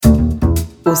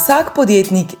Vsak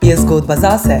podjetnik je zgodba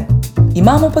zase,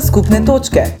 imamo pa skupne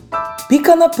točke.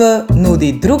 Pika na P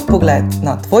nudi drug pogled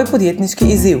na tvoj podjetniški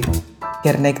izziv.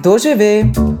 Ker nekdo že ve,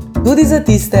 tudi za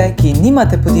tiste, ki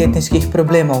nimate podjetniških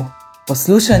problemov.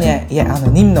 Poslušanje je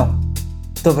anonimno.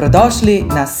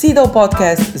 Dobrodošli na Seedov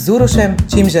podcast z Urošem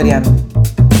Čimžarjem.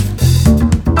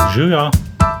 Živjo.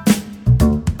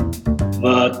 V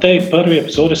tej prvi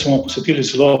epizodi smo posvetili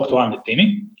zelo aktualni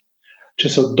temi. Če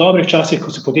se v dobrih časih,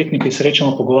 ko se podjetniki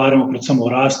srečamo, pogovarjamo predvsem o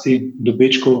rasti,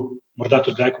 dobičku, morda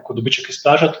tudi kaj, kako dobiček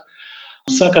izplažati,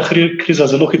 vsaka kriza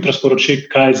zelo hitro sporoči,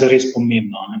 kaj je zares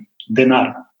pomembno.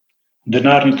 Denar.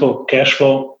 Denar ni to cash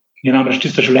flow, je namreč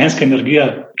tista življenjska energija,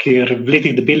 kjer v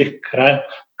letih debelih kraj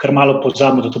kar malo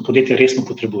pozabimo, da to podjetje resno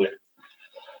potrebuje.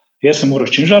 Jaz sem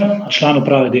Uroš Čimžar, član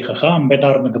uprave DHH,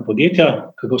 mednarodnega podjetja,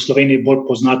 ki ga v Sloveniji bolj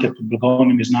poznate pod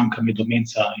blagovnimi znamkami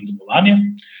Domenca in Domovanje.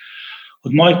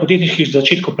 Od mojih podjetniških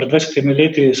začetkov pred 20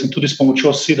 leti sem tudi s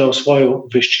pomočjo Seedov osvojil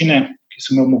veščine, ki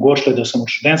so mi omogočile, da sem od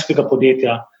študentskega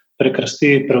podjetja prek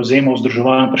rasti, prevzemov,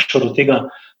 vzdrževanj prišel do tega,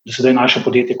 da sedaj naše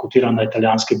podjetje kotira na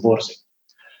italijanski borzi.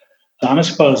 Danes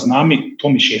pa z nami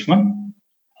Tomi Šefman,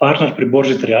 partner pri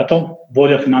borzi terjatev,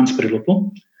 vodja financ pri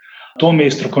Lupu. Tomi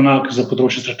je strokovnjak za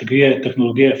področje strategije,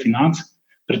 tehnologije, financ.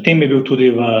 Pri tem je bil tudi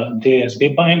v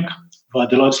DSB Bank, v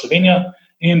Deloitte Slovenija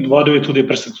in vodil je tudi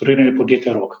prestrukturiranje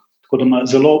podjetja Rog. Tako da ima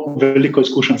zelo veliko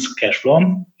izkušenj s cash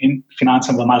flowom in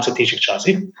financem v malce težjih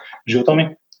časih. Živijo, Tomi?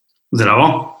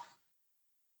 Zdravo.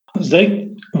 Zdaj,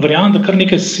 verjamem, da kar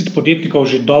nekaj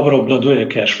podjetnikov že dobro obvladuje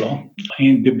cash flow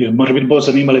in bi morda biti bolj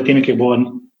zanimale teme, ki bo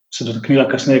se dotaknila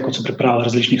kasneje, kot so priprava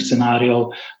različnih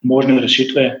scenarijev, možne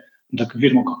rešitve, da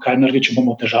vidimo, kaj narediti, če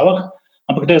bomo v težavah.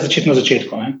 Ampak da je začeti na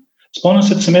začetku. Spomnim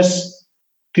se, da sem jaz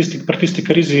pri tisti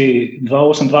krizi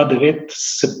 2008-2009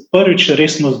 se prvič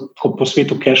resno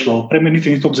posvetil cash flow. Prej me niti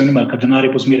ni toliko zanimalo, kaj denar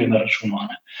je pozmeraj na računu.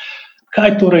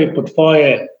 Kaj torej po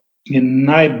tvoje je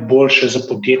najboljše za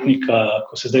podjetnika,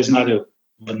 ko se zdaj znajde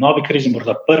v novi krizi,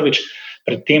 morda prvič,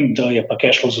 pred tem, da je pa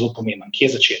cash flow zelo pomemben?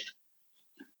 Kje začeti?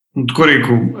 Tako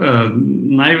rekel,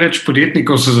 največ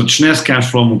podjetnikov se začne s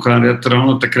cash flowom ukvarjati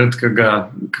ravno takrat, ko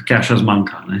casha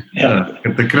zmanjka. Ja.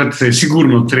 Takrat se je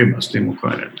sigurno treba s tem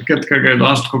ukvarjati. Takrat, ko ga je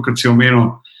dosti, kot si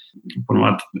omenil,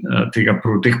 ponovadi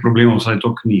teh problemov vsaj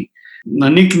toliko ni.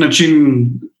 Na nek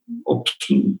način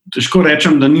težko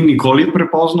rečem, da ni nikoli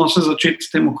prepozno se začeti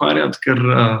s tem ukvarjati, ker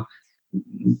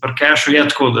pri cashu je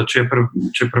tako, da če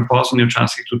je prepozno, je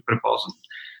včasih tudi prepozno.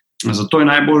 Zato je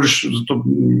najboljš,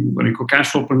 cash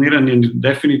flow planiranje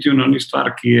definitivno ni stvar,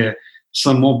 ki je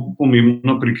samo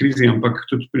pomembno pri krizi, ampak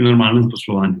tudi pri normalnem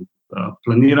poslovanju.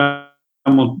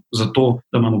 Planiramo zato,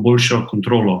 da imamo boljšo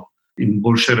kontrolo in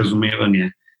boljše razumevanje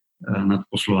nad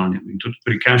poslovanjem. In tudi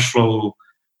pri cash flowu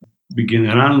bi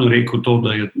generalno rekel to,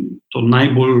 da je to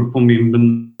najbolj pomemben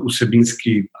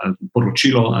vsebinski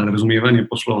poročilo ali razumevanje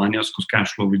poslovanja skozi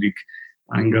cash flow vidik.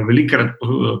 In ga velikrat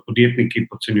podjetniki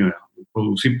podcenjujejo.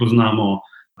 Vsi poznamo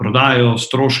prodajo,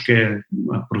 stroške,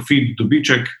 profit,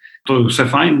 dobiček. To je vse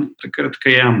fajn, takrat, ko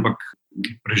je, ampak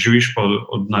preživiš pa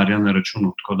od denarja na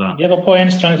računu. Je pa po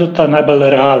eni strani tudi ta najbolj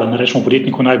realen, rečemo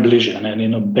podjetniku najbližje.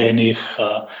 Ni nobenih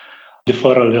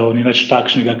deferraljev, ni nič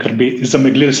takšnega, kar bi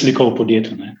zameglili sliko v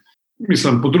podjetju.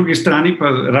 Mislim, po drugi strani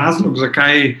pa razlog,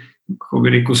 zakaj,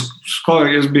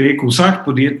 jaz bi rekel, vsak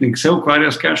podjetnik se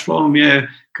ukvarja s cash flowom, je,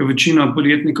 ker večina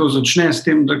podjetnikov začne s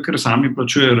tem, da kar sami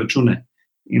plačujejo račune.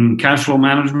 In cash flow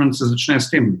management se začne s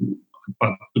tem,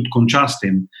 pa tudi konča s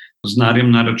tem, z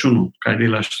denarjem na računu. Kaj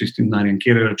delaš s tistim denarjem,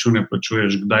 kje račune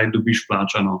plačuješ, kdaj dobiš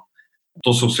plačano.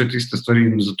 To so vse tiste stvari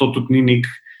in zato tudi ni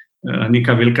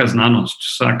neka velika znanost.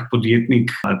 Vsak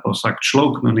podjetnik ali pa vsak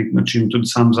človek na nek način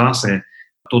tudi sam zase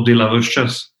to dela ves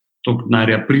čas. Toliko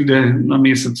denarja pride na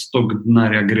mesec, toliko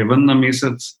denarja gre ven na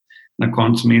mesec, na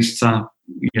koncu meseca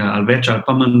je ali več ali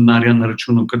pa manj denarja na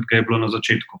računu, kot ga je bilo na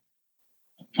začetku.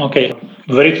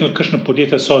 Verjetno kakšne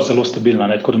podjetja so zelo stabilna,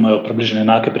 tako da imajo približno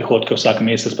enake prihodke vsak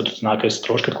mesec, pa tudi enake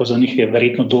stroške, tako za njih je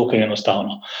verjetno dokaj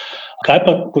enostavno. Kaj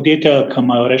pa podjetja, ki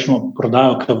imajo rečemo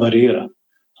prodajo, ki variira,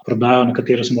 prodajo, na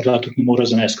katero se morda tudi ne more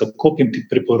zanesti, kako bi jim ti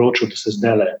priporočil, da se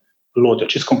zdajle lotijo,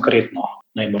 čisto konkretno,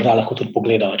 morda lahko tudi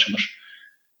pogledajo, če imaš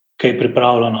kaj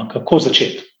pripravljeno, kako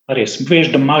začeti. Res, veš,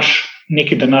 da imaš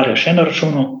nekaj denarja še na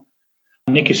računu,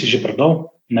 nekaj si že prodal,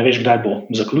 ne veš, kdaj bo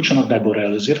zaključeno, kdaj bo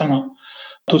realizirano.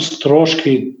 Tudi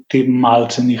stroški ti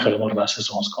malce nihajo, morda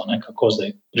sezonsko, kako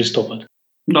zdaj pristopati.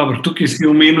 Dobro, tukaj si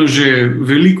omenil že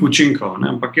veliko učinkov,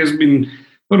 ampak jaz bi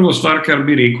prvo stvar, kar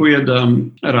bi rekel, je, da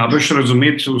rabiš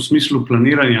razumeti v smislu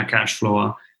planiranja cash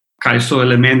flowa, kaj so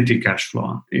elementi cash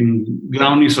flowa. In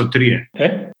glavni so trije.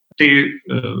 Te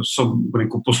so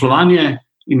poslovanje,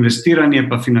 investiranje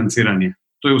pa financiranje.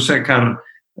 To je vse, kar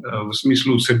v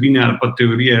smislu vsebine ali pa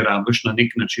teorije rabiš na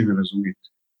nek način razumeti.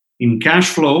 In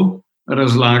cash flow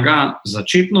razlaga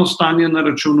začetno stanje na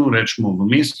računu, rečemo v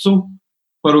mesecu,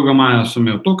 1. maja sem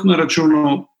imel toliko na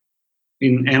računu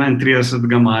in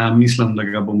 31. maja mislim, da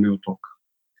ga bom imel toliko.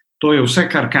 To je vse,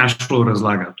 kar cash flow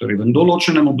razlaga. Torej, v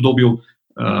določenem obdobju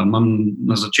imam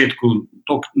na začetku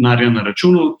toliko denarja na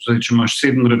računu, zdaj, če imaš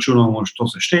 7 računov, moraš to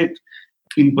sešteti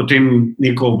in potem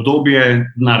neko obdobje,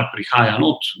 denar prihaja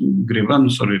not, gre ven,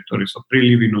 torej so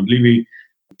prilivi in odlivi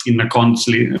in na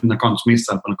koncu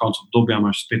meseca ali pa na koncu obdobja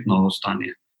imaš spet novo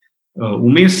stanje.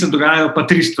 Vmes se dogajajo pa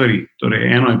 3 stvari. Torej,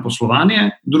 eno je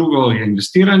poslovanje, drugo je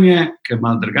investiranje, ker je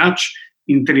malo drugače,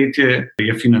 in tretje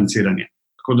je financiranje.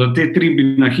 Tako da te 3 bi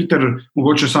na hitro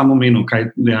mogoče samo omenil,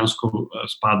 kaj dejansko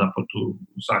spada pod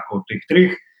vsako od teh 3.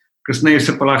 Kasneje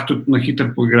se pa lahko tudi na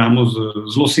hitro poigramo z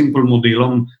zelo simpel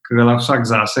modelom, ki ga lahko vsak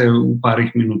zase v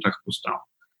parih minutah postavi.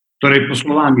 Torej,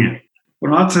 poslovanje.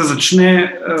 Ponovadi se začne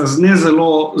z ne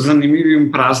zelo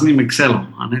zanimivim praznim Excelom,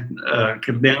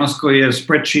 ker dejansko je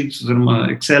spreadsheet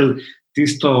oziroma Excel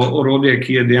tisto orodje,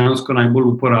 ki je dejansko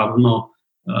najbolj uporabno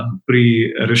pri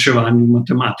reševanju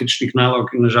matematičnih nalog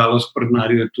in nažalost pri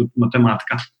denarju je tudi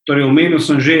matematika. Torej, omenil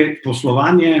sem že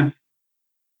poslovanje,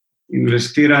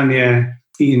 investiranje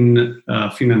in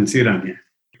financiranje.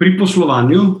 Pri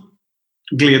poslovanju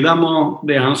gledamo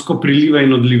dejansko prilive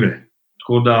in odlive.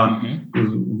 Tako da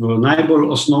v najbolj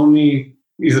osnovni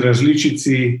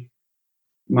različici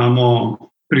imamo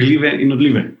prilive in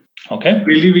odlive. Okay.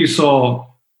 Prilivi so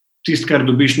tisto, kar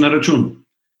dobiš na račun.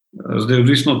 Zdaj,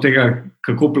 odvisno od tega,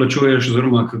 kako plačuješ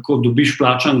oziroma kako dobiš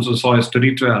plačan za svoje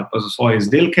storitve ali pa za svoje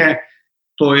izdelke,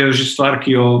 to je že stvar,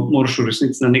 ki jo moraš v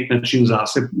resnici na nek način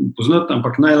zase poznati,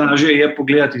 ampak najlažje je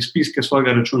pogledati izpiske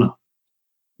svojega računa.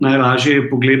 Najlažje je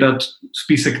pogledati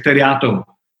spisek terjatev,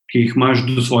 ki jih imaš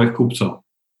do svojih kupcev,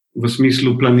 v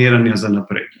smislu planiranja za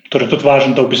naprej. Torej, tudi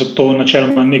važno, da v bistvu to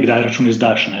načeloma nikdaj račun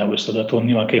izdaš, v bistvu, da to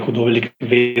nima kaj hudo velike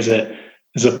veze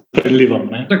z prilivom.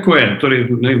 Tako je. Torej,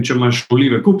 ne vem, če imaš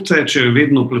voljive kupce, če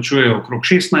vedno plačujejo okrog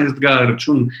 16.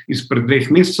 račun izpred 2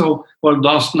 mesecev, bolj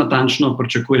dosti natančno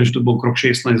pričakuješ, da bo okrog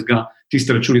 16.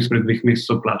 tisti račun izpred 2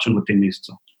 mesecev plačan v tem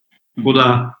mesecu. Tako da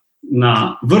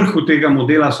na vrhu tega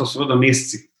modela so seveda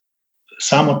meseci.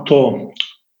 Samo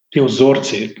ti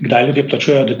vzorci, kdaj ljudje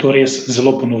plačujejo, da je to res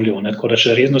zelo ponovljivo. Tako da,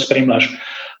 če resno spremljaš,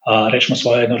 rečemo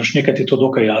svoje naročnike, ti je to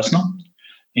dokaj jasno.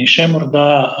 In še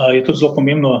morda je tudi zelo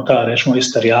pomembno ta, rečemo,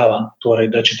 izterjava. Torej,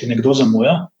 da če ti nekdo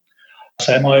zamuja,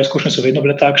 saj moje izkušnje so vedno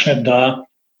bile takšne, da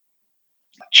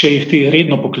če jih ti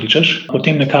redno pokličeš,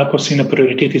 potem nekako si na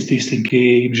prioriteti s tistim, ki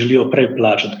jim želijo prej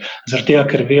plačati. Zaradi tega,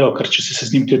 ker vejo, ker če si se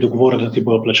z njim ti dogovoril, da ti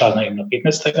bojo plačali na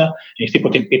 15. in jih ti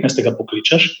potem 15.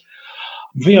 pokličeš,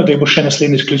 vejo, da jih bo še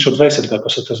naslednjič kličal 20.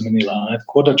 ko se to zmenila.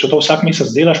 Tako da, če to vsak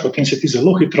mesec delaš, potem si ti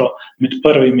zelo hitro med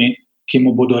prvimi, ki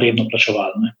mu bodo redno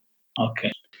plačevali.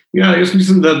 Okay. Ja, jaz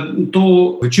mislim, da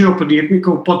to večino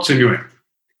podjetnikov podcenjuje.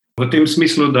 V tem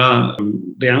smislu, da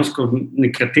dejansko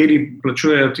nekateri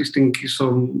plačujejo tistim, ki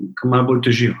malo bolj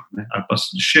težijo, ali pa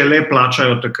še le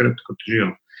plačajo takrat, ko težijo.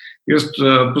 Jaz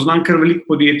poznam kar veliko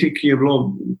podjetij, ki je bilo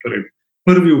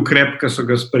prvi ukrep, ki so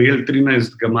ga sprejeli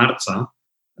 13. marca,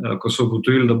 ko so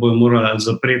ugotovili, da bodo morali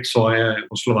zapreti svoje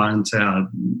poslovalnice,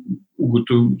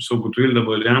 so ugotovili, da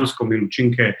bodo dejansko imeli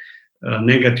učinke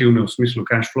negativne v smislu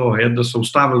cash flow, je, da so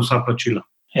ustavili vsa plačila.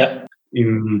 Ja.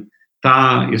 In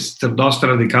ta je dosti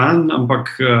radikalen, ampak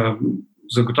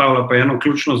zagotavlja pa eno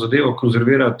ključno zadevo,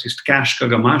 konzervira tisti cash, ki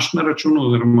ga imaš na računu,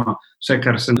 oziroma vse,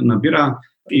 kar se nabira,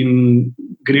 in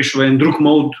greš v en drug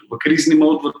mod, v krizni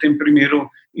mod v tem primeru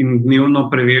in dnevno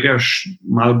preverjaš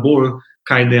malo bolj,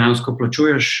 kaj dejansko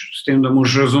plačuješ, s tem, da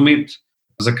moraš razumeti,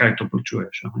 zakaj to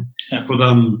plačuješ. Ja. Tako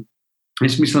da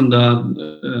jaz mislim, da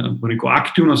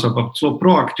aktivnost ali pa celo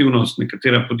proaktivnost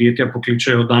nekatera podjetja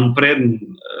pokličajo dan preden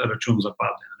račun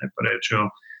zapade. Pa rečejo,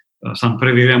 samo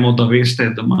preverjamo, da veste,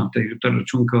 da imate jutri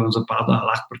račun, ki vam zapada,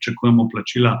 lahko pričakujemo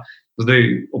plačila. Zdaj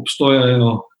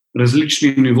obstojajo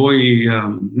različni nivoji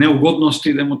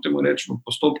neugodnosti, da temu rečemo, v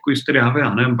postopku izterjave,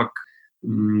 ampak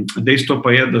dejstvo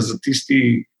pa je, da za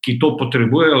tisti, ki to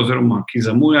potrebujejo oziroma ki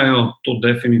zamujajo, to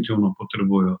definitivno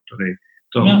potrebujejo. Torej,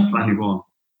 to je ta nivo.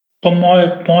 Po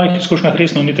mojih izkušnjah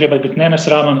resno ni treba biti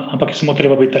nesramen, ampak je samo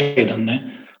treba biti reden.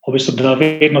 V bistvu, da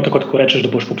vedno tako rečeš, da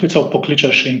boš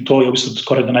pokličeš in to je v bistvu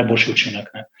skoraj da najboljši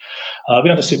učinek.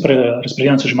 Vem, da si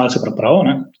razpredeljence že malce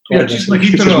prepravil. Ja, čisto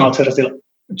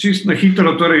na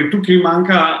hitro. Torej, tukaj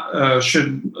manjka še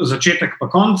začetek pa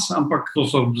konc, ampak to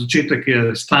so začetek je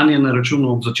stanje na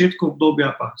računu ob začetku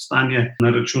obdobja, pa stanje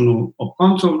na računu ob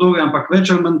koncu obdobja, ampak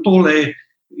več ali manj tole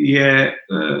je,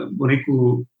 bo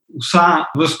rekel,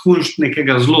 ves kunšt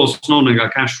nekega zelo osnovnega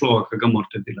cash flowa, ki ga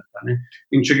morate delati. Ne.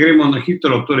 In če gremo na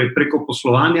hitro, torej preko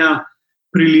poslovanja,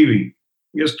 prilivi.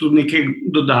 Jaz tudi nekaj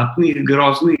dodatnih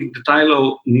groznih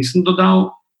detajlov nisem dodal.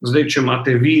 Zdaj, če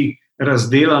imate vi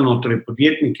razdelano, torej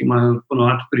podjetniki imajo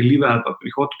ponovadi prilive ali pa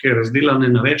prihodke razdelane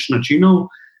na več načinov,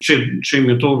 če jim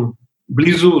je to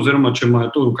blizu oziroma če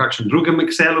imajo to v kakšnem drugem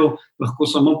Excelu, lahko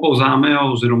samo povzamejo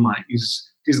oziroma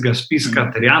iz tistega spiska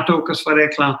terjatev, ki sva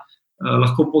rekla,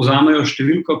 lahko povzamejo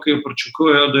številko, ki jo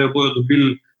pričakujejo, da jo bodo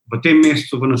dobili v tem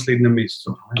mesecu, v naslednjem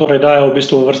mesecu. Torej dajo v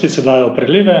bistvu v vrstice dajo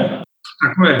prilive,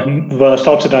 Tako je. v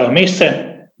stolpce dajo mesece.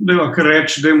 Dajmo kar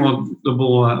reči, da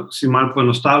bo si malo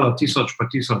poenostavilo 1000 pa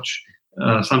 1000,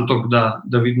 samo toliko,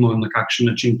 da vidimo, na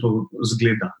kakšen način to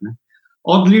zgleda. Ne.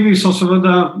 Odlivi so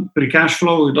seveda pri cash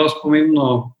flowu dosti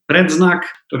pomembno predznak,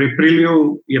 torej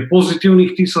priliv je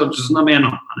pozitivnih 1000 z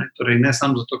namenom, torej ne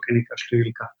samo zato, ker je neka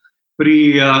številka. Pri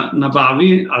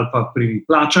nabavi ali pa pri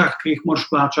plačah, ki jih moraš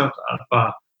plačati, ali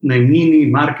pa najemnini,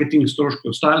 marketing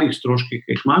stroški, ostalih stroških,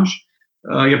 ki jih imaš,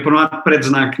 je ponovadi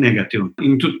predznak negativen.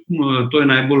 In tudi to je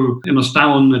najbolj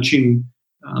enostaven način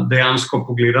dejansko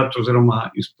pogledati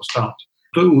oziroma izpostaviti.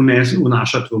 To je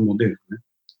vnašati v model. Ne.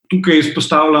 Tukaj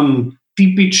izpostavljam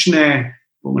tipične,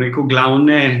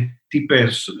 glavne tipe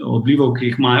odlivov, ki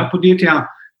jih imajo podjetja.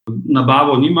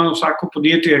 Nabavo nima vsako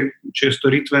podjetje, če je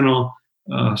storitveno,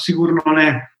 sigurno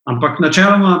ne, ampak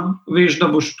načeloma veš, da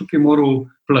boš tukaj moral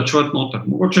plačevati noter.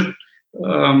 Mogoče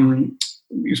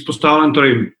izpostavljam,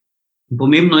 torej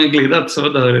pomembno je gledati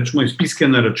seveda, rečemo, izpiske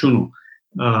na računu.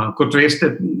 Kot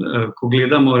veste, ko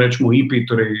gledamo, rečemo, IPI,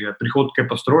 torej prihodke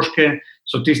pa stroške,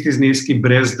 so tisti zneski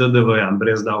brez DDV-ja,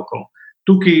 brez davkov.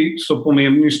 Tukaj so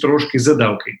pomembni stroški z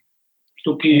davki.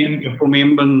 Tukaj je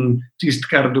pomemben tisti,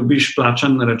 kar dobiš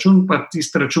plačan na račun, pa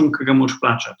tisti račun, ki ga moraš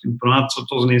plačati. In ponavadi so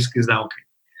to zneski z davki.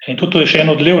 In tudi je še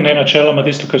en odliv, ne načeloma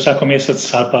tisto, ki vsako mesec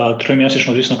ali pa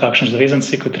trimesečno, odvisno kakšen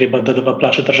zavezanci, ko treba DDV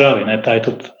plačati državi. Ne, ta je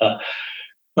tudi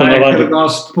je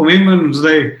dosti pomemben,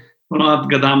 zdaj ponavadi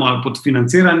ga damo ali pod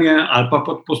financiranje ali pa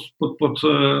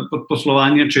pod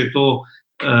poslovanje, če je to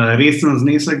resen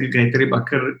znesek, ga je treba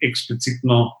kar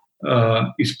eksplicitno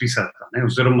izpisati, ne,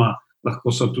 oziroma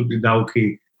lahko so tudi davki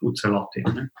v celoti,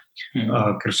 ne,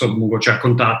 ker so mogoče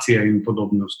akontacije in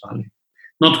podobne ostali.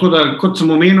 No, tako da, kot sem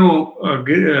omenil,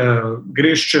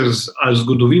 greš čez ali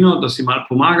zgodovino, da si malo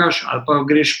pomagaš, ali pa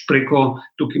greš preko,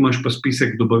 tukaj imaš pa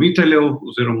spisek dobaviteljev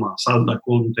oziroma salda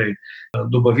konte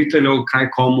dobaviteljev,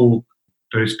 kaj komu,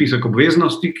 torej spisek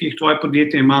obveznosti, ki jih tvoje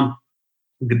podjetje ima,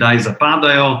 kdaj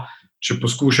zapadajo, če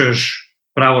poskušaš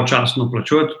pravočasno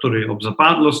plačevati, torej ob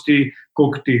zapadlosti,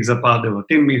 koliko ti jih zapade v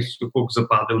tem mesecu, koliko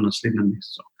zapade v naslednjem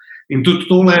mesecu. In tudi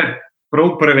tole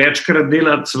prav prevečkrat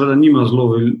delati seveda nima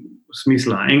zelo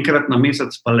smisla. Enkrat na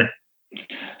mesec pa le.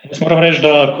 Jaz moram reči,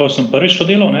 da ko sem prvič to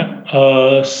delal,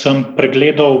 sem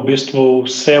pregledal v bistvu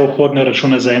vse vhodne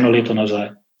račune za 1 leto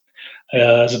nazaj.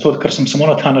 Zato, ker sem samo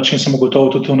na ta način sem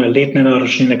ugotovil tudi letne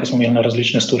naročnine, ki smo imeli na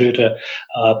različne storitve,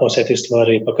 pa vse te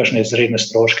stvari, pa kakšne izredne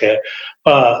stroške,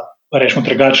 pa rečemo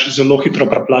drugač, zelo hitro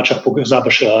preplačah,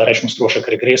 pozabiš rečemo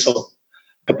strošek regresov,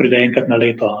 ki pride enkrat na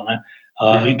leto. Ne.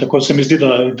 In tako se mi zdi,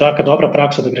 da je taka dobra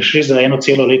praksa, da greš res za 1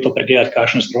 celo leto pregledati,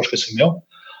 kakšne stroške si imel.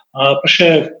 Pa še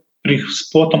pri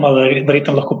spotoma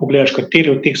verjetno lahko pogledaš,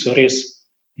 kateri od teh so res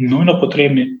nujno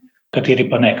potrebni, kateri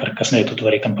pa ne, kar kasneje tudi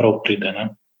verjetno prav pride. Ne.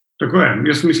 Tako je.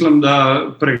 Jaz mislim, da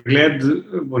pregled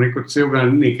celega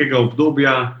nekega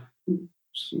obdobja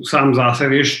sam zase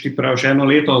veš, ti praviš 1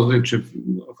 leto, zdaj, če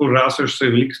ful raseš, se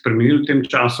je veliko spremenil v tem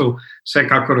času,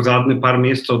 vsekakor zadnje par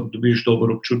mesecev dobiš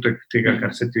dober občutek tega,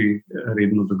 kar se ti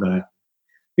redno dogaja.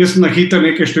 Jaz sem na hitro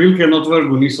neke številke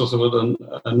notvrgu, niso seveda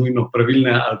nujno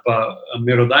pravilne ali pa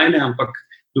merodajne, ampak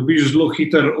dobiš zelo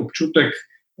hiter občutek,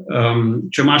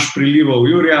 če imaš prilivov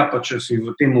jurja, pa če si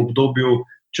v tem obdobju,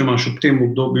 če imaš v tem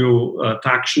obdobju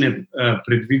takšne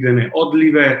predvidene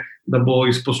odlive, da bo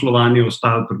iz poslovanja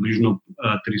ostalo približno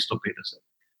 350.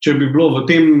 Če bi bilo v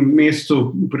tem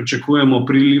mesecu, pričakujemo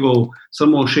prilivov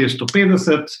samo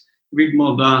 650,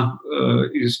 vidimo, da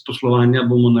iz poslovanja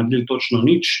bomo naredili točno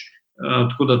nič,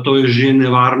 tako da to je že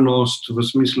nevarnost v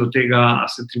smislu tega, a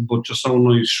se ti bo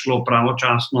časovno izšlo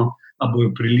pravočasno, a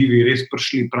bojo prilivi res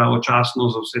prišli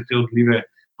pravočasno za vse te odlive.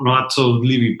 Ponovadi so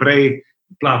odlivi prej,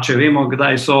 plače vemo,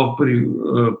 kdaj so,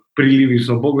 prilivi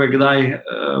so boga kdaj,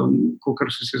 kakor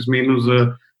si se zmenil z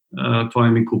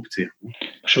tvojimi kupci.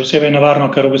 Še posebej nevarno,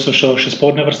 ker v bistvu še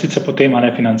spodne vrstice potem, a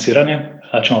ne financiranje,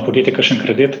 če ima podjetje kakšen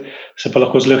kredit, se pa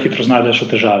lahko zelo hitro znajdeš v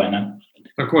težave. Ne?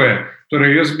 Tako je.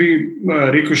 Torej, jaz bi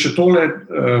rekel še tole,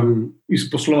 iz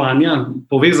poslovanja,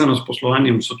 povezano s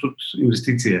poslovanjem so tudi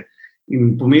investicije.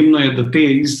 In pomembno je, da te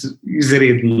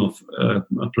izredno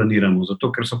planiramo,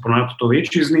 zato ker so ponavadi to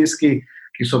večji zneski,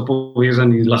 ki so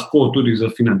povezani lahko tudi z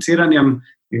financiranjem.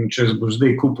 In če boš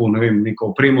zdaj kupil neko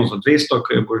opremo za 200,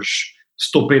 ki boš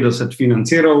 150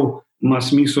 financiral, ima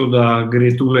smisel, da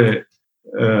gre tule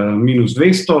minus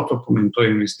 200, to pomeni, to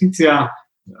je investicija,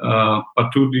 pa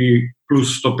tudi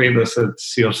plus 150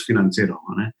 si jo sfinanciral.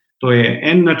 To je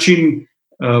en način,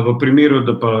 v primeru,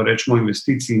 da pa rečemo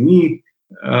investicij ni,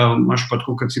 imaš pa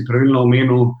tako, kot si pravilno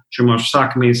omenil, če imaš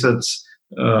vsak mesec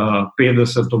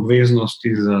 50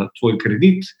 obveznosti za tvoj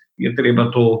kredit, je treba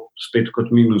to spet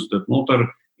kot minus dati noter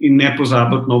in ne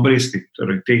pozabiti na obresti.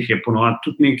 Torej, teh je ponovadi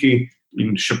tudi nekaj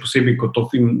in še posebej, ko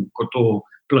to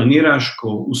planiraš,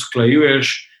 ko usklajuješ,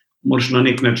 moraš na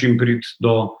nek način priti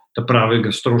do ta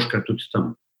pravega stroška tudi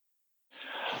tam.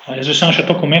 Jaz bi sam še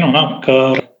to omenil,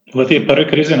 ker v tej prvi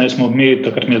krizi smo mi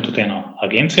takrat imeli tudi eno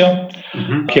agencijo,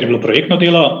 kjer je bilo projektno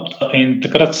delo in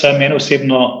takrat meni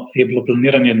osebno je bilo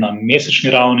planiranje na mesečni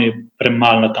ravni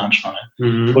premalo natančno.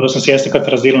 Tako da sem se jaz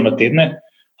takrat razdelil na tedne,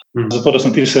 zato da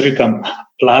sem tudi se rekel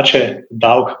plače,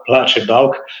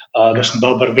 davek, da sem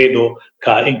dobro vedel,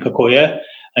 kaj in kako je.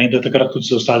 In da takrat tudi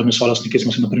z ostalimi solastniki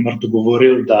smo se na primer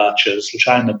dogovorili, da če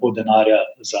slučajno ne bo denarja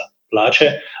za plače,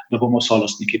 da bomo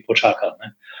solastniki počakali.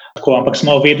 Tako, ampak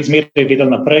smo zmeraj vedeli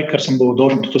naprej, ker sem bil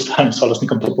dolžen tudi ostalim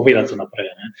solastnikom to povedati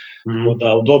naprej. Tako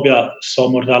da obdobja so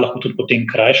morda lahko tudi potem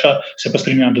krajša, se pa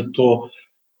strinjam, da to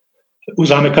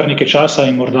vzame kar nekaj časa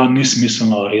in morda ni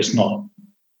smiselno resno,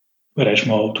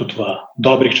 rečemo, tudi v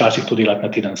dobrih časih to delati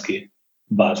na tedenski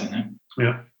bazi.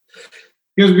 Ja.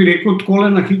 Jaz bi rekel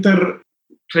takole na hiter,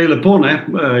 je lepo,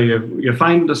 je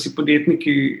fajn, da se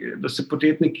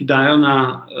podjetniki dajo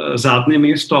na zadnje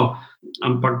mesto,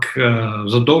 ampak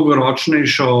za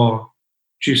dolgoročnejšo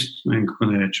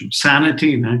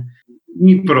sanity,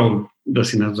 ni prav, da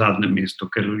si na zadnjem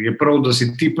mestu, ker je prav, da si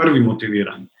ti prvi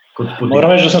motiviran.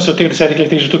 Moram reči, da sem se v teh 10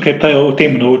 letih že tukaj o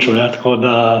tem naučil, tako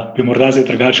da bi morda zdaj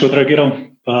drugače odreagiral,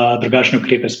 pa drugačne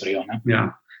ukrepe sprejel.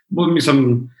 Ja,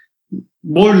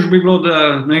 boljš bi bilo,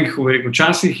 da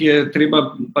včasih je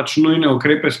treba pač nujne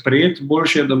ukrepe sprejeti,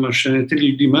 boljše je, da imaš še 3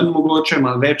 ljudi manj mogoče,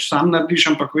 malo več sam narediš,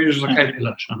 ampak veš, zakaj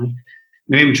delaš.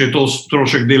 Ne vem, če je to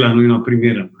strošek dela nujno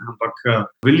primeren, ampak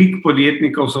veliko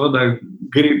podjetnikov seveda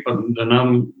gre pa,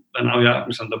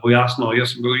 da bo jasno,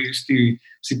 jaz sem bil v isti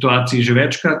situaciji že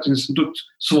večkrat in sem tudi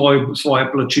svoje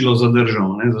plačilo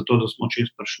zadržal, zato da smo čez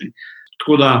prišli.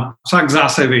 Tako da vsak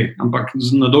zase ve, ampak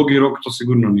na dolgi rok to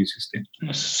sigurno ni sistem.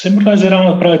 Se morda zdaj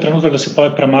ravno pravi trenutek, da se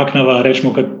premakneva,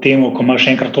 rečemo, k temu, ko imaš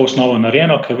enkrat to osnovo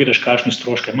narejeno, ko vidiš, kakšne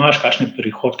stroške imaš, kakšne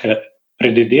prihodke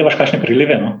predvidevaš, kakšne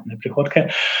prilive, ne prihodke,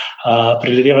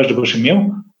 predvidevaš, da boš imel.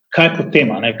 Kaj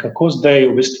potem, kako zdaj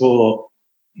v bistvu,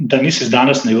 da nisi z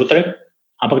danes na jutri,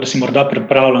 ampak da si morda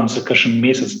pripravljen za kakšen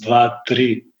mesec, 2,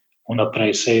 3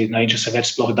 vnaprej, če se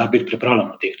več sploh da biti pripravljen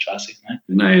v teh časih.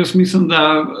 Jaz mislim,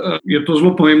 da je to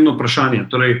zelo pomembno vprašanje.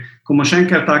 Torej, ko imaš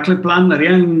enkrat takle plan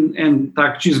narejen, en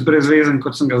tak čist brezvezen,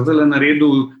 kot sem ga zdaj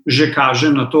naredil, že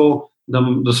kaže na to,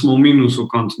 da smo v minusu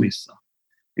konc meseca.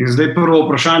 In zdaj prvo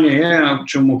vprašanje je,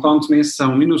 če bomo konc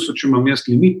meseca v minusu, če imam jaz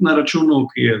limit na računu,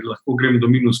 ki je lahko grem do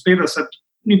minus 50,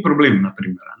 ni problem, na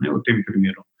primer, v tem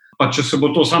primeru. Pa če se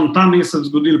bo to sam ta mesec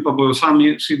zgodil, pa bojo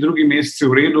vsi drugi meseci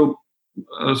v redu,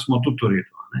 smo tudi v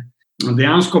redu.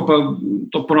 Dejansko pa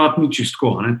to ponavadi ni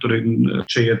čisto. Torej,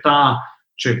 če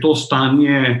je to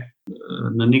stanje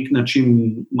na nek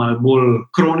način malo bolj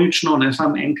kronično, ne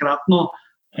samo enkratno,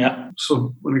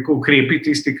 so ukrepi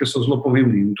tisti, ki so zelo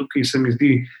pomembni. In tukaj se mi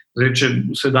zdi,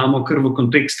 če se damo kar v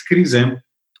kontekst krize,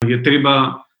 je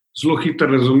treba zelo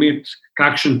hitro razumeti,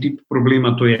 kakšen tip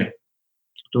problema to je.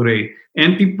 Torej,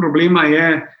 en tip problema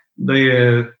je, da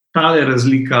je tale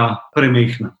razlika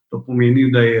premehna. To pomeni,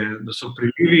 da so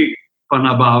prilivi pa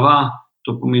nabava,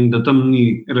 to pomeni, da tam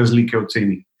ni razlike v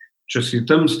ceni. Če si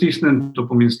tam stisnen, to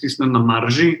pomeni stisnen na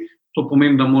marži, to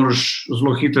pomeni, da moraš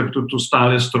zelo hitro tudi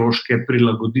ostale stroške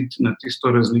prilagoditi na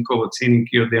tisto razliko v ceni,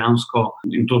 ki jo dejansko,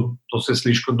 in to se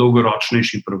sliši kot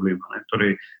dolgoročnejši problem.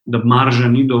 Torej, da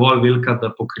marža ni dovolj velika,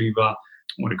 da pokriva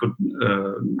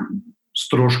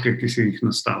stroške, ki si jih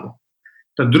nastavil.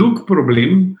 Ta drug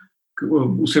problem,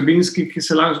 vsebinski, ki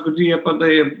se lahko zgodi, je pa, da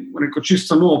je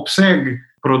čisto samo obseg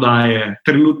prodaje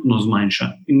trenutno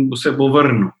zmanjšan in se bo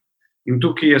vrnil. In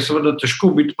tukaj je seveda težko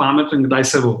biti pameten, kdaj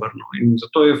se bo vrnil. In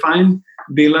zato je fajn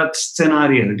delati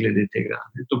scenarije glede tega.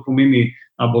 To pomeni,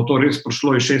 a bo to res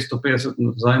prišlo iz 650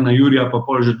 nazaj na jurja, pa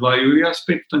pol že 2 jurja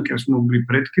spet, tam, ker smo bili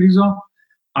pred krizo,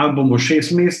 ali bomo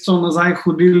 6 mesecev nazaj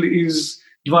hodili iz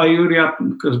 2 jurja,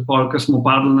 ko smo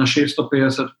padli na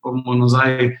 650, pa bomo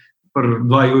nazaj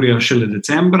 2 jurja šele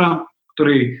decembra.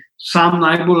 Torej, sam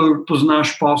najbolj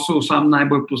poznaš posel, sam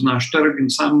najbolj poznaš trg in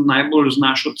sam najbolj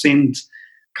znaš oceniti,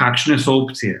 kakšne so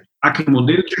opcije. Tak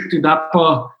modelček ti da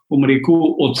pa, bom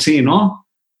rekel, oceno,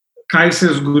 kaj se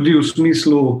zgodi v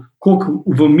smislu, koliko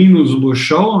v minus bo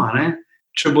šel,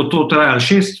 če bo to trajalo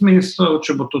 6 mesecev,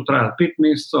 če bo to trajalo 5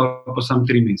 mesecev, pa samo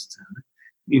 3 mesece.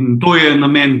 In to je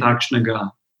namen takšnega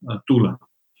tula.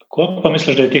 Koliko pa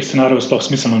misliš, da je teh scenarijev sploh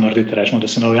smiselno narediti, rečemo, da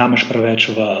se ne ujameš preveč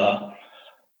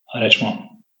rečemo,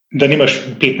 da nimaš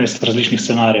 15 različnih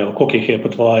scenarijev, koliko jih je po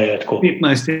tvoje tako?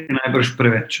 15 je najbrž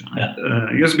preveč. Ja.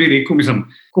 Jaz bi rekel,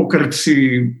 kolikor si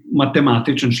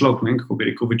matematičen človek, kako bi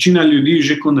rekel, večina ljudi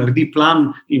že, ko naredi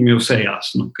plan, jim je vse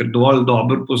jasno, ker dovolj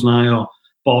dobro poznajo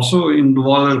posel in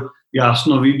dovolj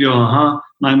jasno vidijo,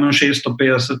 najmanj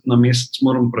 650 na mesec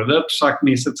moram prodati, vsak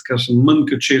mesec, ker sem manj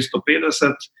kot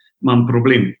 650, imam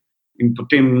problem. In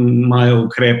potem imajo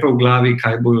ukrepe v glavi,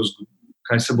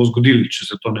 kaj se bo zgodilo, če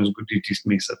se to ne zgodi tisti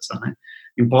mesec.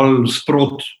 In pol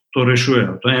sprot to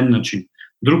rešujejo. To je en način.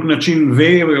 Drug način,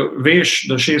 veš,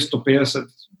 da 650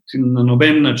 na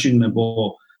noben način ne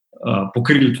bo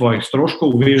pokril tvojih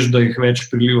stroškov, veš, da jih več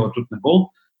priliva tudi ne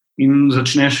bo in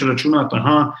začneš računati,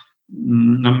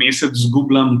 na mesec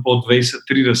zgubljam po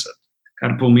 20-30,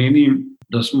 kar pomeni,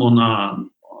 da smo na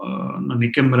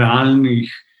nekem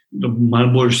realnih, da bom malo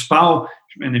bolj spal,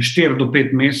 4 do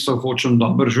 5 mesecev hočem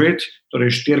dobro živeti,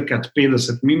 torej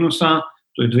 4x50 minusa,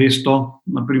 to je 200,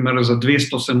 naprimer za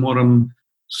 200 se moram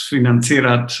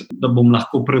sfinancirati, da bom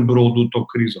lahko prebrodil to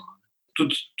krizo.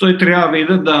 Tudi to je treba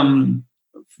vedeti, da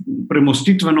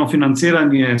premostitveno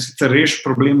financiranje sicer reši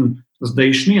problem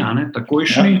zdajšnji,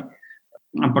 takojšnji,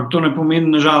 ampak to ne pomeni,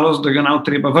 nažalost, da ga nav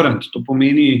treba vrniti. To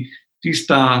pomeni,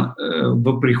 tista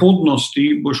v prihodnosti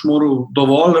boš moral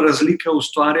dovolj razlike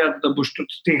ustvarjati, da boš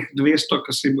tudi teh 200,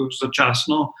 ki si boš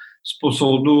začasno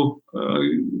sposodil,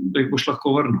 da jih boš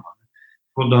lahko vrnil.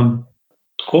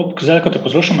 Tako, zdaj, ko te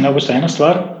poslušamo, ena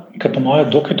stvar, ki je po mojem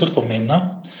dokaj tudi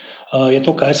pomembna, je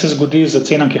to, kaj se zgodi z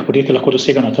cenami, ki jih podjetje lahko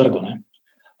dosega na trgu.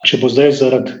 Če bo zdaj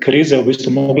zaradi krize v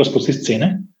bistvu moglo spustiti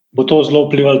cene, bo to zelo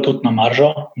vplivalo tudi na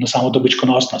maržo, na samo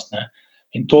dobičkonosnost.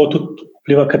 In to tudi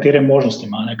vpliva, katere možnosti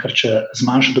ima, ker če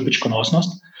zmanjša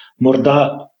dobičkonosnost,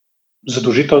 morda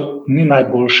zadolžitev ni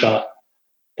najboljša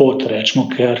pot, rečemo,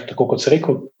 ker tako kot si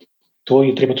rekel, to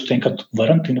je treba tudi enkrat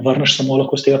vrniti in vrneš samo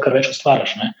lahko z tega, kar več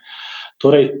ustvariš.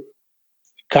 Torej,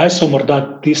 kaj so morda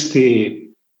tiste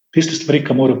stvari,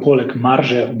 ki morajo poleg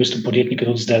marže v bistvu podjetniki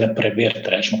tudi zdaj preveriti,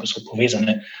 rečemo, ki so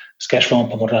povezane s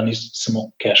cashflowom, pa morda ni samo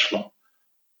cashflow?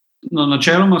 No,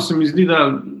 načeloma se mi zdi,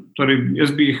 da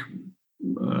jaz bi jih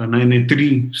na ene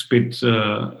 3 spet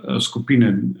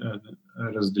skupine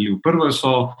razdelil. Prvo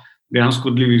so dejansko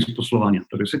odlivi iz poslovanja.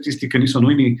 Torej, vse tisti, ki niso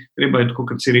nujni, treba je, tako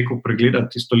kot si rekel,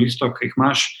 pregledati tisto listo, ki jih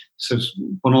imaš, se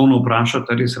ponovno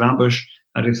vprašati, ali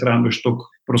res rabiš toliko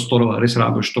prostorov, ali res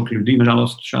rabiš toliko ljudi,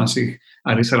 nažalost včasih,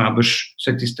 ali res rabiš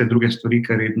vse tiste druge stvari,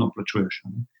 ki redno plačuješ.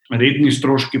 Redni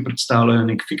stroški predstavljajo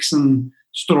nek fiksen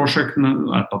strošek,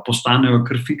 ali pa postanejo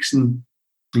kar fiksen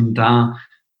in ta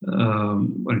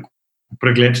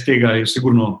pregled tega je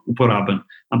sigurno uporaben.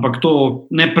 Ampak to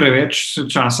ne preveč se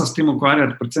časa s tem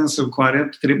ukvarjati, predvsem se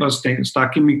ukvarjati treba s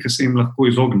takimi, ki se jim lahko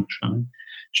izogneš.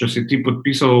 Če si ti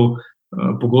podpisal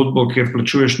pogodbo, kjer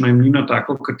plačuješ najemnino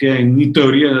tako, kot je, in ni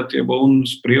teorije, da ti je bo on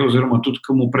sprejel, oziroma tudi,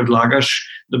 komu predlagaš,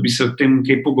 da bi se o tem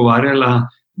kaj pogovarjala,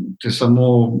 te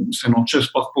samo se noče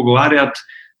sploh pogovarjati,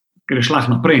 greš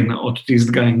lahko naprej od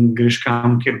tistega in greš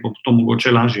kam, kjer bo to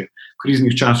mogoče lažje. V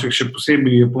kriznih časih še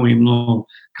posebej je pomembno,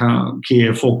 kje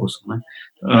je fokus.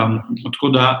 Tako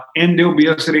da en del bi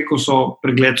jaz rekel, so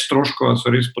pregled stroškov,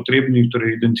 so res potrebni,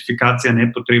 torej identifikacija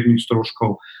nepotrebnih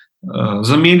stroškov,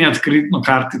 zamenjati kreditno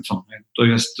kartico, to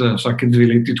jaz vsake 2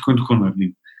 leti tako in tako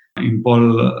naredim. In pol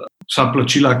vsa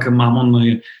plačila, ki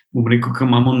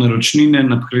imamo naročnine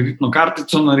na kreditno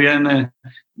kartico narejene,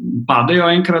 padejo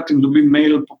enkrat in dobim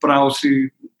mail, popravi si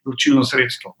plačilno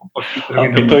sredstvo.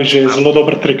 To je že zelo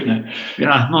dober trik.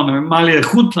 Ja, malo je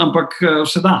hud, ampak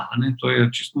se da, to je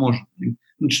čisto možno.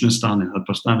 Nič ne stane, ali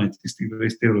pa stane tistih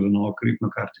 20 € za novo kreditno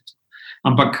kartico.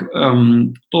 Ampak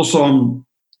to so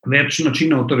več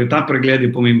načinov, torej ta pregled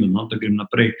je pomemben, da grem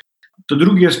naprej. To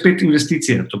drugi je spet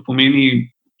investicije, to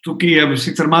pomeni, tukaj je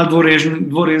sicer malo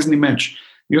dvorezni meč.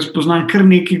 Jaz poznam kar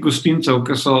nekaj gostincev,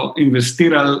 ki so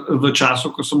investirali v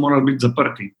času, ko so morali biti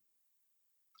zaprti.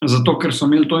 Zato, ker so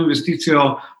imeli to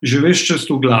investicijo že ves čas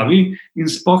v glavi in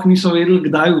sploh niso vedeli,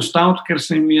 kdaj ustaviti, ker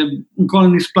se jim je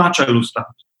nikoli ni splačalo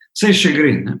ustaviti. Vse še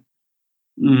gre.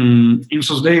 In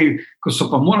so zdaj, ko so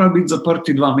pa morali biti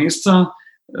zaprti 2 meseca,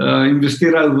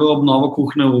 investirali v obnovo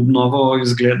kuhne, v obnovo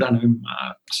izgleda,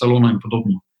 salona in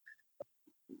podobno.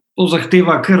 To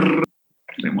zahteva kar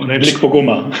Veliko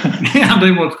poguma. Ja,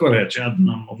 dajmo tako reči, da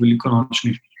imamo veliko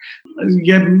nočnih.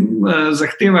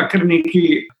 Zahteva kar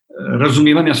nekaj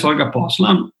razumevanja svojega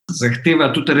posla,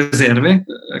 zahteva tudi rezerve,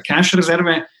 cash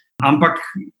rezerve, ampak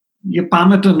je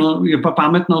pa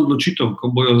pametna odločitev, ko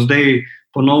bojo zdaj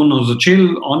ponovno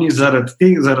začeli, oni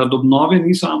zaradi obnove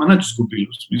niso nič izgubili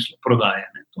v smislu prodaje.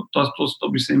 To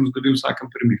bi se jim zgodilo v vsakem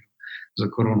primeru za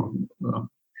korono.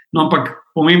 No, ampak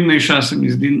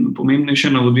pomembnejše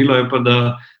navodilo je pa,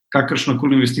 da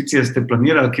kakršnokoli investicije ste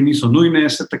planirali, ki niso nujne,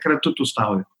 se takrat tudi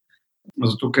ustavijo.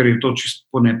 Zato, ker je to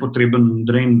čisto nepotreben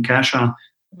drain casha,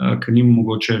 ki ni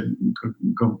mogoče,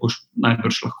 ga boš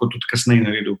najbrž lahko tudi kasneje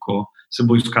naredil, ko se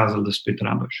bo izkazalo, da spet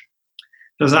rabiš.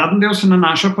 Ta zadnji del se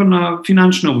nanaša pa na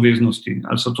finančne obveznosti,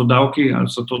 ali so to davki, ali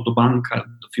so to do bank, ali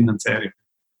do financerjev.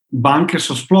 Banke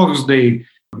so sploh zdaj,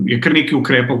 je kar nekaj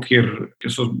ukrepov,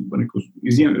 ki so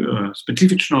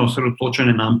specifično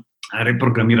osredotočene na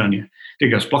reprogramiranje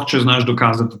tega. Sploh, če znaš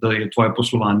dokazati, da je tvoje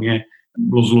poslovanje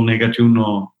bilo zelo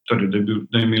negativno, torej,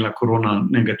 da je imela korona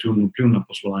negativno vpliv na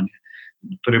poslovanje.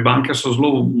 Torej, banke so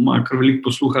imajo kar veliko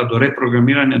posluha do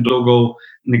reprogramiranja dolgov,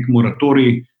 nek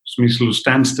moratorij, v smislu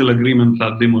standstill agreement, da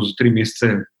dajmo za 3 mesece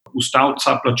ustaviti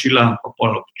vsa plačila,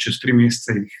 pa čez 3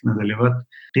 mesece jih nadaljevati.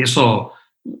 Te so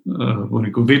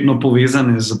vedno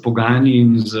povezane z pogajanji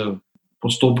in z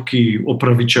postopki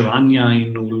opravičevanja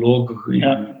in vlog.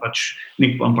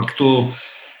 Ampak to,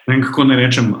 ne vem, kako ne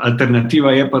rečem,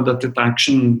 alternativa je pa, da te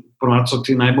takšen ponovadi so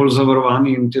ti najbolj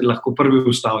zavarovani in ti lahko prvi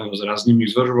ustavijo z raznimi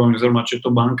izvršbami, oziroma če to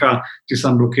banka ti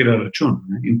sam blokira račun.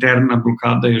 Interna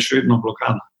blokada je še vedno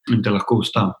blokada in te lahko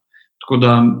ustavi. Tako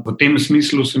da v tem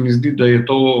smislu se mi zdi, da je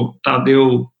ta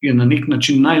del je na nek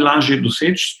način najlažje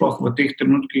doseči, sploh v teh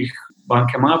trenutkih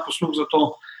banke imajo posluh za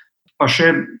to, pa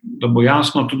še, da bo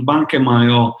jasno, tudi banke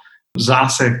imajo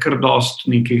zase kar dost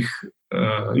nekih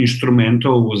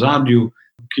inštrumentov v ozadju,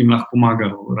 ki jim lahko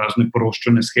pomagajo razne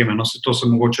poroštvene sheme. No, to se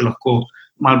mogoče lahko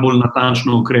malo bolj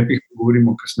natančno o ukrepih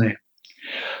pogovorimo kasneje.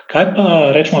 Kaj pa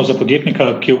rečemo za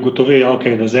podjetnika, ki ugotovi,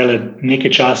 da zdaj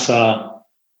nekaj časa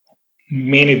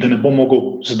meni, da ne bo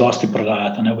mogel zadosti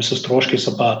prodajati. Stroški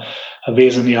so pa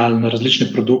vezani ali na različne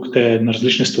produkte, na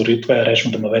različne storitve,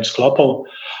 rečemo, da ima več sklopov,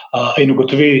 in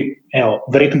ugotovi,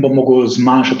 verjetno bo mogel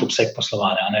zmanjšati obseg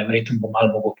poslovanja, verjetno bo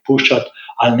malo mogel odpuščati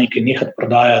ali nekaj nehati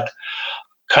prodajati.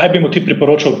 Kaj bi mu ti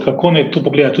priporočal, kako naj tu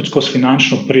pogleda tudi skozi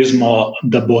finančno prizmo,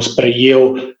 da bo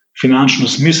sprejel finančno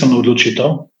smiselno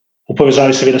odločitev, v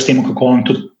povezavi seveda s tem, kako on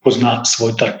tudi pozna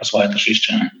svoj trg pa svoje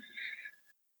tržišče?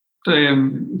 To je,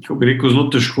 kako bi rekel, zelo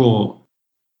težko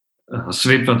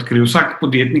svetovati, ker je vsak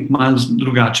podjetnik malo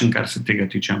drugačen, kar se tega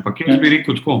tiče. Ampak jaz bi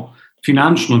rekel tako,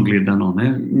 finančno gledano,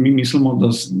 mi mislimo, da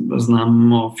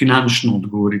znamo finančno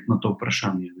odgovoriti na to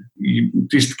vprašanje.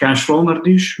 Tisti cash flow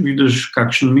narediš, vidiš,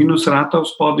 kakšen minus rata v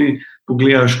spodaj,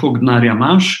 pogledaš, koliko denarja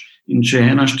imaš, in če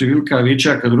je ena številka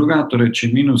večja kot druga, torej če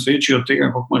je minus večji od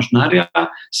tega, koliko imaš denarja,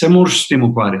 se moraš s tem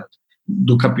ukvarjati.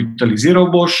 Dokapitaliziral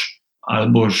boš,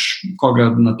 ali boš koga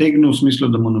nategnil v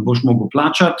smislu, da mu ne boš mogel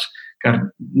plačati, kar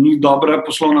ni dobra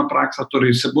poslovna praksa,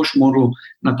 torej se boš moral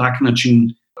na tak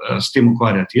način s tem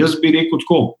ukvarjati. Jaz bi rekel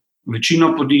tako,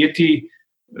 večina podjetij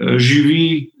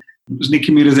živi z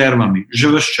nekimi rezervami,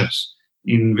 že ves čas.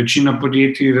 In večina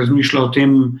podjetij razmišlja o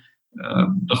tem,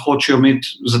 da hočejo imeti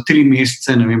za 3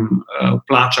 mesece,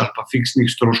 plač ali pa fiksnih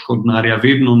stroškov denarja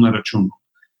vedno na računu.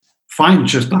 Fajn,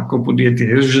 če si tako podjetje,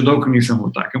 jaz že dolgo nisem v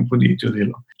takem podjetju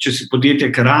delal. Če si podjetje,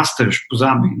 ki rasteš,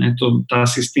 pozabi, ta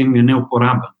sistem je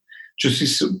neuporaben. Če si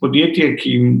podjetje,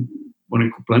 ki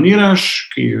planiraš,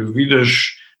 ki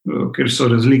vidiš, ker so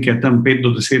razlike tam 5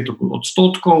 do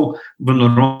 10%, v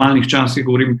normalnih časih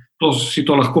govorim, si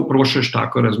to lahko prošeš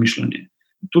tako razmišljanje.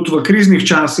 Tudi v kriznih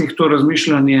časih to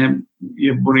razmišljanje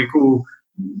je,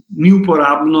 ni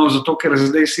uporabno, zato ker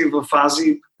zdaj si v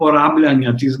fazi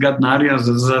porabljanja tistega denarja,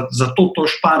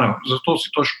 zato si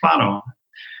to šparal.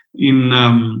 In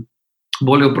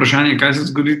bolje vprašanje, kaj se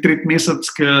zgodi 3. mesec,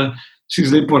 ki si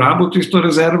zdaj porabil tisto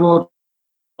rezervo,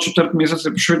 4. mesec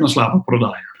je pa še vedno slabo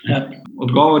prodaja. Ja.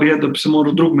 Odgovor je, da bi se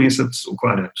moral 2. mesec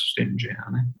ukvarjati s tem že,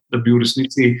 da bi v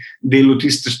resnici delal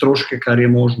tiste stroške, kar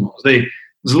je možno. Zdaj,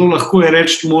 zelo lahko je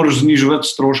reči, da moraš zniževati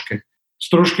stroške.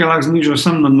 Stroške lahko znižajo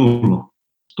samo na 0.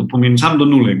 To pomeni, samo do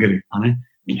 0 gre.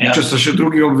 Ja. Če so še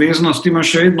druge obveznosti,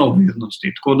 imaš še vedno obveznosti.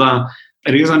 Tako da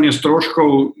rezanje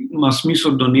stroškov ima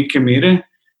smisel do neke mere,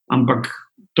 ampak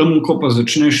tam, ko pa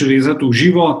začneš rezati v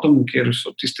živo, tam, kjer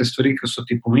so tiste stvari, ki so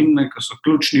ti pomembne, ki so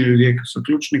ključni ljudje, ki so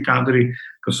ključni kadri,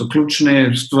 ki so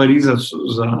ključne stvari za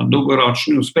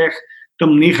dolgoročni uspeh,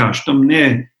 tam nehaš, tam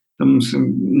se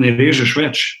ne režeš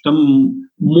več, tam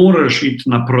moraš iti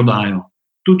na prodajo.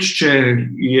 tudi če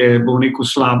je, bom rekel,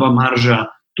 slaba marža,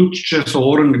 tudi če so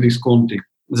orang diskonti.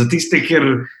 Za tiste,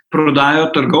 kjer prodajo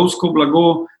trgovsko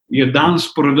blago, je danes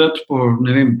prodati po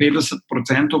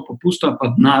 50% popusta,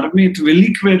 pa denar imeti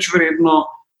veliko več vredno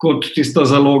kot tista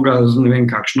zaloga z ne vem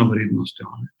kakšno vrednostjo.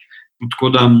 Tako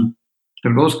da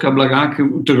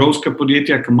trgovska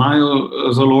podjetja, ki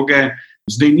imajo zaloge,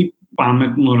 zdaj ni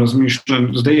pametno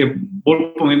razmišljati, zdaj je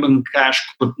bolj pomemben cash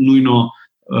kot nujno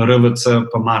RVC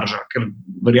pa marža, ker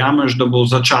verjameš, da bo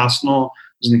začasno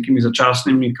z nekimi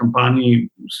začasnimi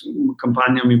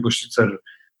kampanjami boš sicer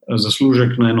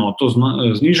zaslužek na enoto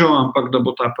znižal, ampak da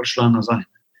bo ta prišla nazaj.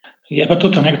 Je pa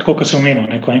tudi tako, kot si omenil,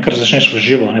 ko enkrat začneš v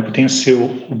živo, potem si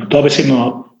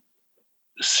dobesedno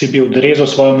si bi odrezal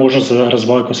svojo možnost za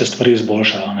razvoj, ko se stvari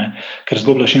izboljšajo, ker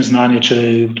zgubljaš in znanje, če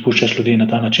odpuščaš ljudi na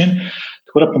ta način.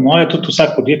 Tako da po moje tudi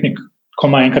vsak podjetnik, ko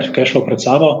ima enkrat cashflow pred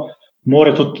sabo,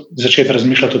 mora tudi začeti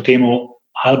razmišljati o tem,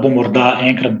 ali bo morda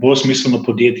enkrat bolj smiselno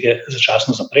podjetje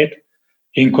začasno zapreti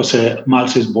in ko se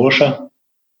malce izboljša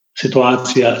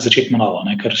situacija, začeti na novo,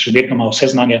 ker še vedno ima vse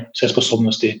znanje, vse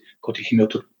sposobnosti, kot jih imel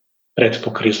tudi pred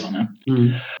to krizo.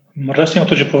 Morda s tem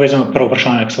tudi že povezano prvo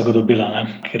vprašanje, ki so ga dobila,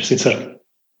 ker sicer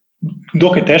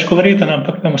dokaj težko verjeti,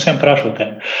 ampak bom vsem vprašal te.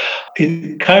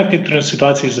 Kaj je v tej trenutni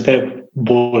situaciji za te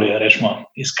bolje,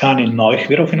 rečemo, iskanje novih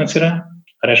virov financiranja,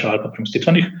 rečemo, ali pa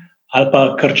premostitvenih, ali pa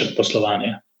krčati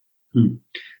poslovanje?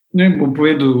 Bom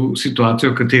povedal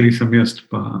situacijo, v kateri sem jaz,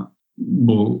 pa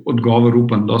bo odgovor,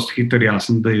 upam, dosti hiter,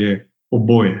 jasen, da je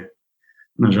oboje,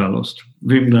 nažalost.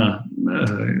 Vem, da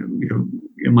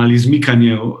je malo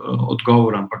izmikanje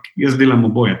odgovora, ampak jaz delam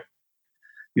oboje.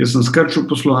 Jaz sem skrčil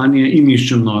poslovanje in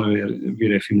iščem nove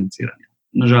vire financiranja.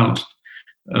 Nažalost.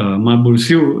 Malo bolj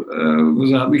siv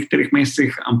v zadnjih 3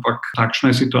 mesecih, ampak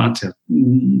takšna je situacija.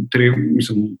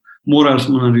 Morali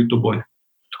smo narediti oboje.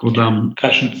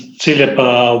 Kakšen cilj je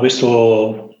pa v bistvu,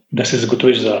 da se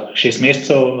zagotoviš za 6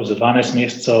 mesecev, za 12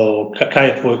 mesecev? Kaj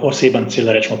je tvoj oseben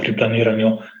cilj, rečemo, pri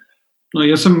planiranju? No,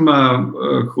 jaz sem,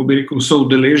 kako bi rekel,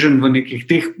 soudeležen v nekih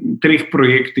teh 3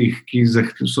 projektih, ki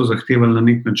so zahtevali na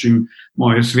nek način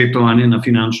moje svetovanje na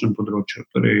finančnem področju.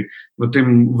 Torej,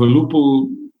 v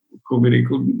Lupu, kako bi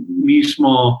rekel, mi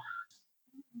smo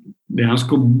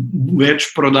dejansko več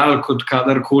prodali kot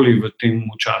kadarkoli v tem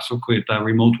času, ko je ta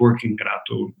remote working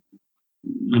gratil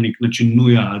na nek način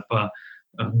nuja ali pa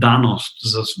danost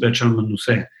za več ali manj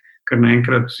vse. Ker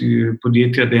naenkrat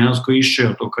podjetja dejansko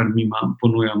iščejo to, kar mi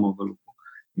ponujamo v Lupu.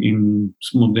 In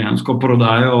smo dejansko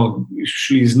prodajo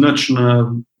šli z nič na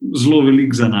zelo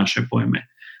veliko za naše pojme.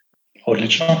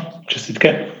 Odlično,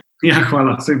 čestitke. Ja,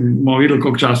 hvala. Saj bomo videli,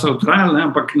 koliko časa trajalo,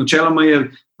 ampak načeloma je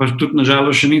pa tudi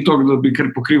nažalost še ni toliko, da bi kar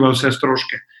pokrival vse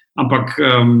stroške. Ampak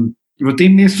v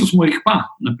tem mesecu smo jih pa,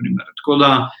 na primer. Tako da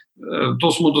to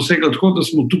smo dosegli tako, da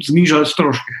smo tudi znižali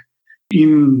stroške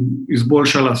in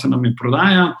izboljšala se nam je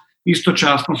prodaja.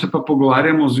 Istočasno se pa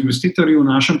pogovarjamo z investitorji, v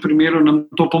našem primeru nam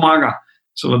to pomaga,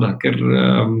 seveda, ker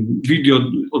vidijo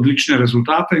odlične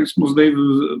rezultate in smo zdaj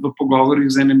v pogovorih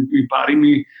z enimi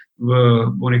parimi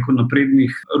v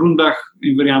naprednih rundah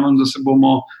in verjamem, da se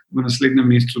bomo v naslednjem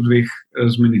mesecu 2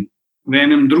 zmenili. V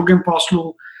enem drugem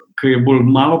poslu, ki je bolj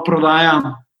malo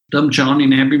prodaja, tam, če oni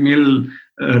ne bi imeli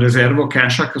rezervo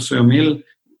keša, ki so jo imeli,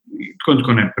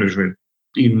 tako ne preživeli.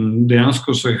 In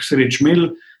dejansko so jih sreč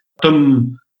imeli,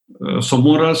 tam so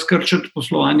morali skrčiti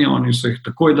poslovanje, oni so jih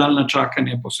takoj dali na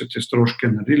čakanje, pa so te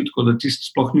stroške naredili, tako da tisto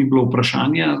sploh ni bilo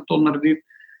vprašanje to narediti.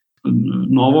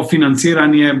 Novo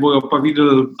financiranje bojo pa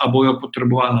videli, a bojo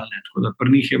potrebovali. Tako da pri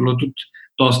njih je bilo tudi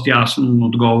dosti jasen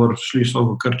odgovor, šli so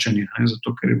v krčenje,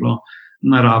 zato ker je bilo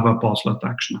narava posla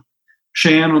takšna.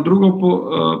 Še eno drugo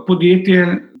podjetje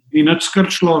ni nič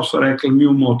skrčilo, so rekli, mi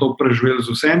bomo to preživeli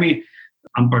z vsemi,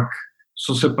 ampak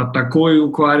so se pa takoj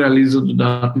ukvarjali z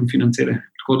dodatnim financiranjem.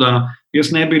 Tako da jaz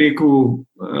ne bi rekel,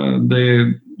 da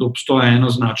obstoja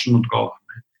enoznačen odgovor.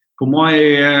 Po moje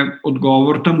je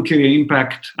odgovor tam, kjer je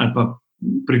impact ali pa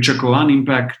pričakovan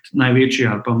impact največji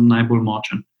ali pa najbolj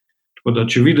močen. Tako da,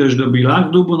 če vidiš, da bi lahko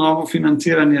dobil novo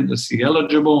financiranje, da si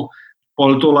eligible,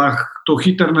 pol to lahko to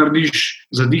hitro narediš,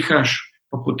 zadihaš,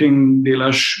 pa potem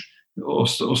delaš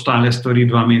ostale stvari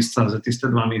 2 meseca, za tiste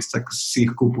 2 meseca, ki si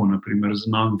jih kupil, naprimer, z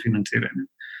novim financiranjem.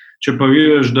 Če pa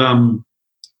vidiš, da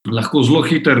lahko zelo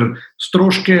hitro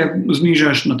stroške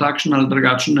znižaš na takšen ali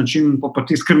drugačen način, pa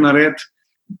tiskar naredi,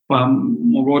 pa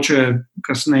mogoče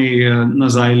kasneje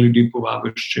nazaj ljudi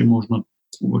povabiš, če je možno,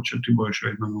 mogoče ti bojo še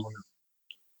vedno na voljo.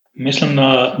 Mislim,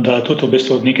 da tudi v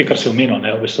bistvu nekaj, kar si omenil,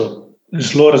 v bistvu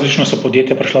zelo različno so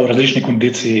podjetja prišla v različni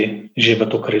kondiciji že v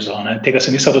to krizo. Tega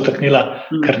se nisem dotaknila,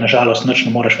 ker nažalost nič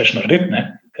ne moreš več narediti,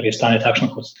 ker je stanje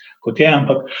takšno, kot je,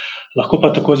 ampak lahko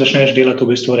pa tako začneš delati v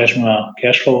bistvu rečemo na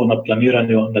cashflow, na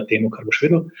planiranju, na temu, kar boš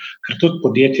videl, ker tudi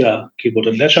podjetja, ki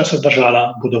bodo dlje časa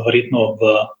zdržala, bodo verjetno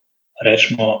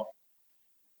rečemo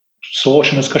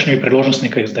soočene s kakšnimi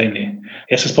priložnostmi, ki jih zdaj ni.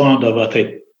 Jaz se spomnim, da v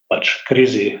tej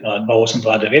krizi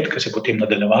 2008-2009, ki se je potem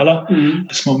nadaljevala,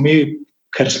 smo mi,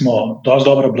 ker smo dosti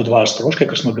dobro obvladovali stroške,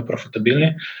 ker smo bili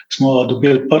profitabilni, smo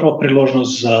dobili prvo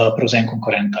priložnost za prevzem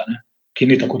konkurenta, ki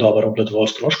ni tako dobro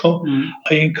obvladoval stroškov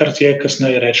in kar je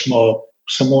kasneje rečemo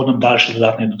samo nam dal še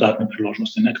dodatne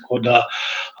priložnosti. Tako da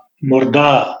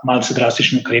morda malce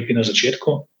drastični ukrepi na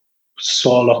začetku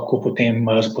so lahko potem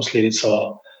z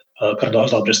posledico kar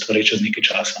dosti dobre stvari čez nekaj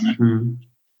časa.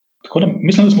 Tako da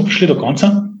mislim, da smo prišli do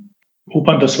konca.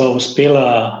 Upam, da sva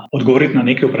uspela odgovoriti na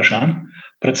nekaj vprašanj.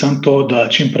 Predvsem to, da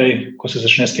čim prej, ko se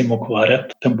začne s tem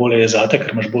ukvarjati, tem bolje je zate,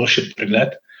 ker imaš boljši pregled,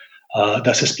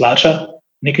 da se splača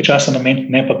nekaj časa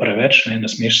nameniti, ne pa preveč, ne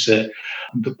smeš se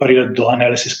priti do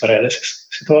analysis paralysis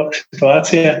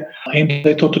situacije in da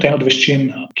je to tudi eno od veščin,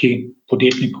 ki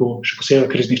podjetniku, še posebej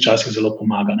v kriznih časih, zelo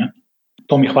pomaga.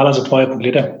 Tomi, hvala za tvoje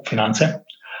poglede, finance.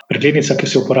 Preglednica, ki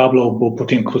se je uporabljal, bo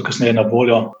potem kasneje na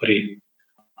voljo pri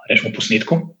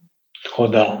posnetku, tako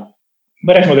da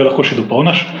rečemo, da jo lahko še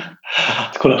dopolniš.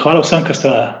 Tako da hvala vsem, ki ste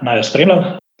naju spremljali,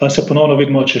 pa se ponovno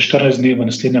vidimo čez 14 dni v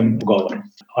naslednjem pogovoru.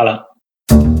 Hvala.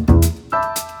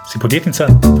 Si podjetnica,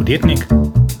 podjetnik,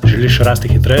 želiš rasti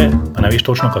hitreje, pa ne veš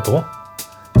točno kako?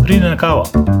 Pridi na kavo,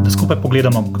 da skupaj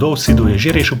pogledamo, kdo v SID-u je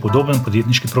že rešil podoben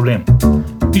podjetniški problem.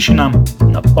 Piši nam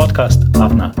na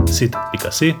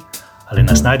podcast@sid.si ali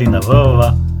nas najdi na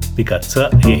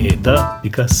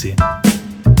www.ceed.si.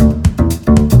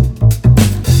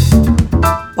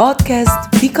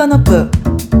 Podcast.np,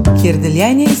 kjer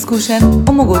deljenje izkušenj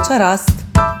omogoča rast.